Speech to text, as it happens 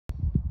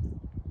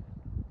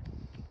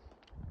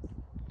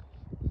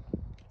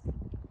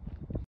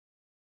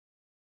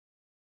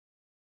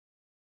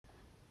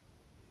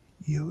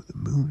Yo, the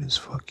moon is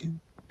fucking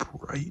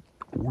bright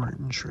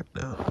orange right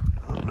now.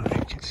 I don't know if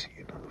you can see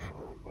it on the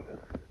phone,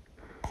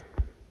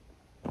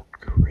 but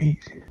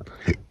crazy.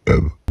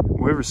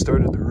 Whoever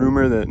started the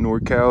rumor that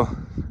NorCal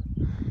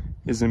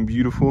isn't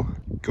beautiful,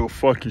 go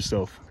fuck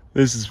yourself.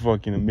 This is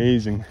fucking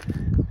amazing.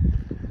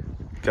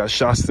 Got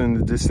Shasta in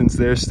the distance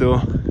there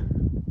still.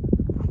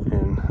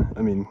 And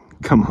I mean,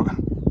 come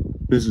on.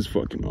 This is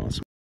fucking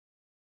awesome.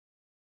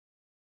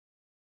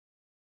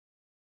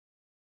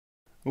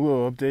 A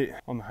little update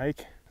on the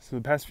hike. So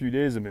the past few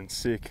days I've been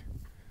sick.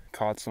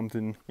 Caught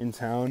something in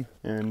town,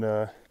 and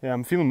yeah,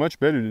 I'm feeling much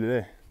better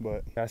today.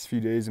 But past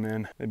few days,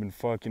 man, they've been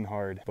fucking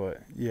hard.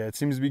 But yeah, it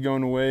seems to be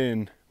going away,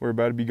 and we're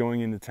about to be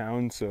going into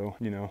town, so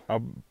you know,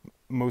 I'll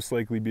most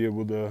likely be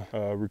able to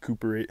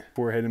recuperate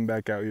before heading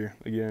back out here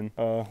again.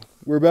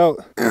 We're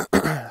about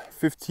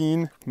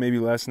 15, maybe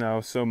less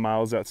now, so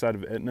miles outside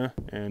of Etna,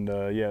 and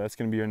yeah, that's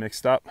gonna be our next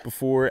stop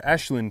before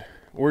Ashland,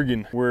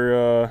 Oregon.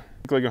 We're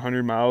like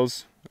 100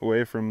 miles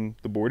away from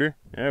the border.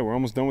 Yeah, we're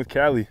almost done with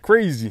Cali.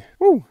 Crazy.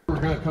 Woo! We're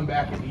gonna come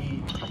back and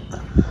eat.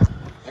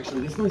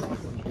 Actually, this might be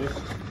some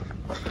bacon.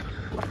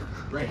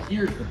 Right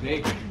here's the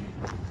bacon.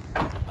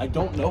 I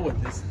don't know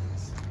what this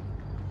is.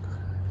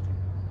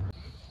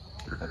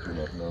 I do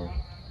not know.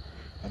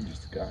 I'm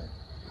just a guy.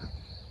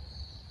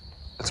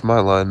 That's my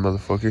line,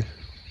 motherfucker.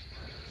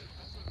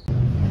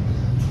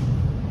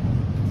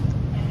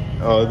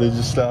 Oh, they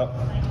just stopped.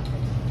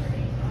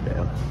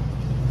 Damn.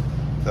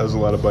 That was a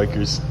lot of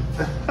bikers.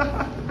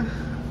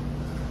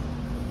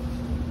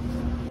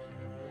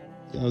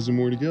 1,000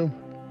 more to go.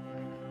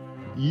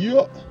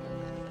 Yup.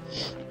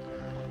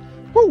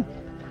 Woo!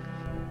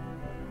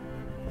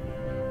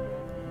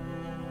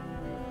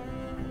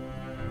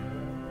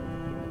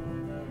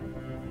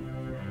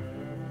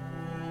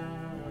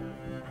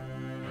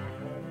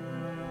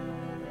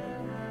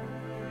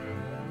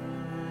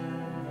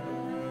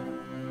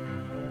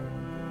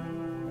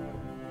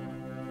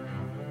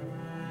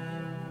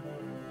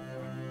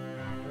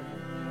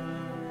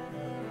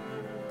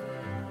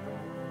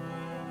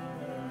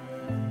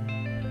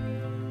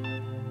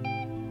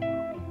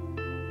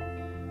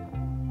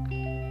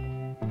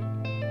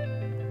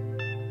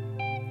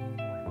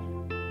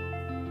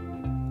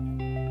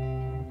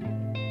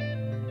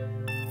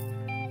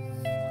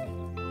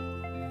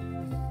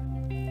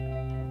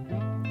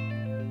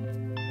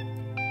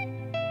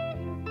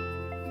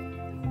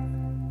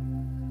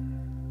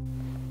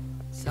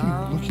 Dude,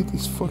 look at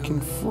this fucking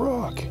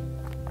frog.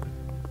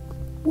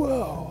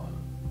 Whoa.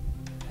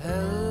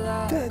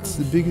 That's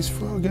the biggest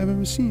frog I've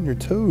ever seen, or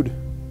toad.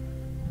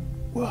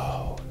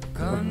 Whoa.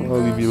 I'll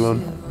leave you alone.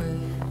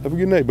 Have a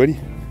good night, buddy.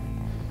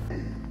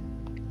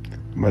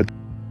 My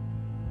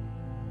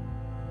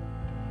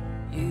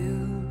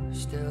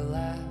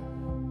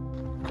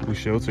cool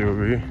shelter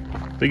over here.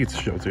 I think it's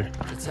a shelter.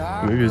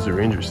 Maybe it's a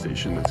ranger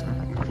station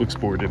that looks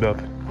boarded up.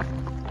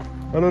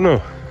 I don't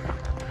know.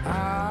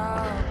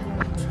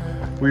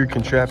 Weird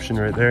contraption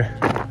right there,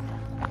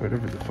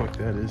 whatever the fuck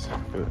that is,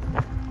 but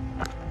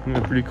yeah,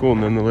 pretty cool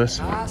nonetheless.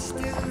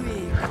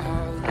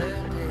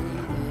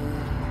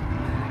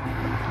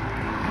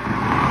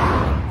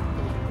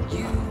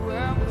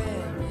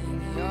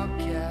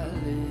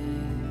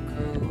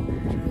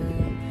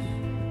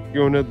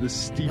 Going up this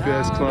steep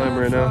ass climb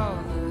right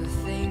now.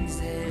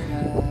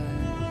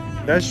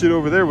 That shit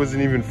over there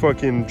wasn't even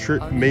fucking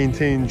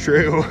maintained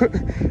trail.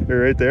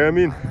 Right there, I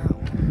mean.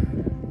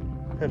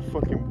 Had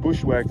fucking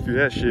bushwhacked through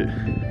that shit.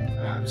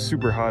 It was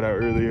super hot out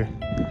earlier.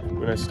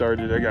 When I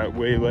started, I got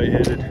way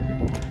lightheaded.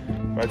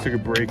 I took a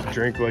break,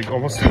 drank like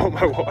almost all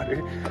my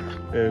water,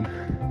 and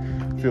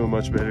feeling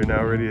much better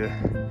now, ready to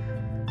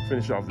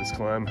finish off this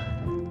climb.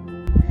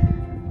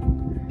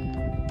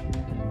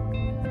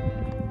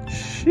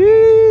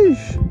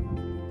 Sheesh!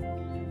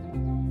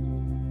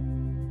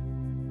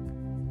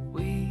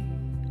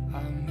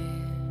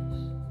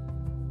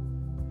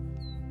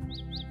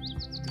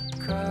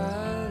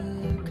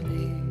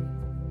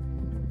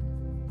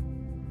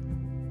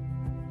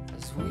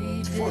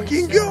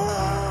 Fucking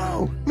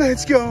go!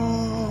 Let's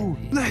go!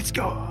 Let's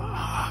go!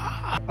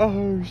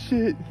 Oh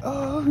shit!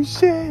 Oh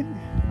shit!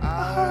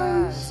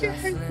 Oh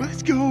shit!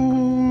 Let's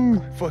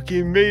go!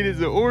 Fucking made it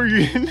to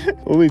Oregon.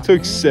 Only took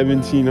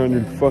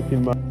 1,700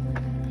 fucking miles.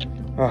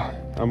 Ah,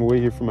 I'm gonna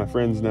wait here for my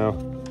friends now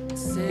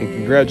and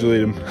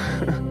congratulate them.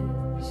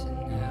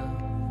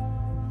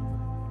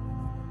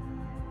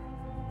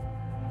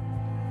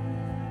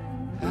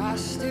 I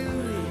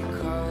still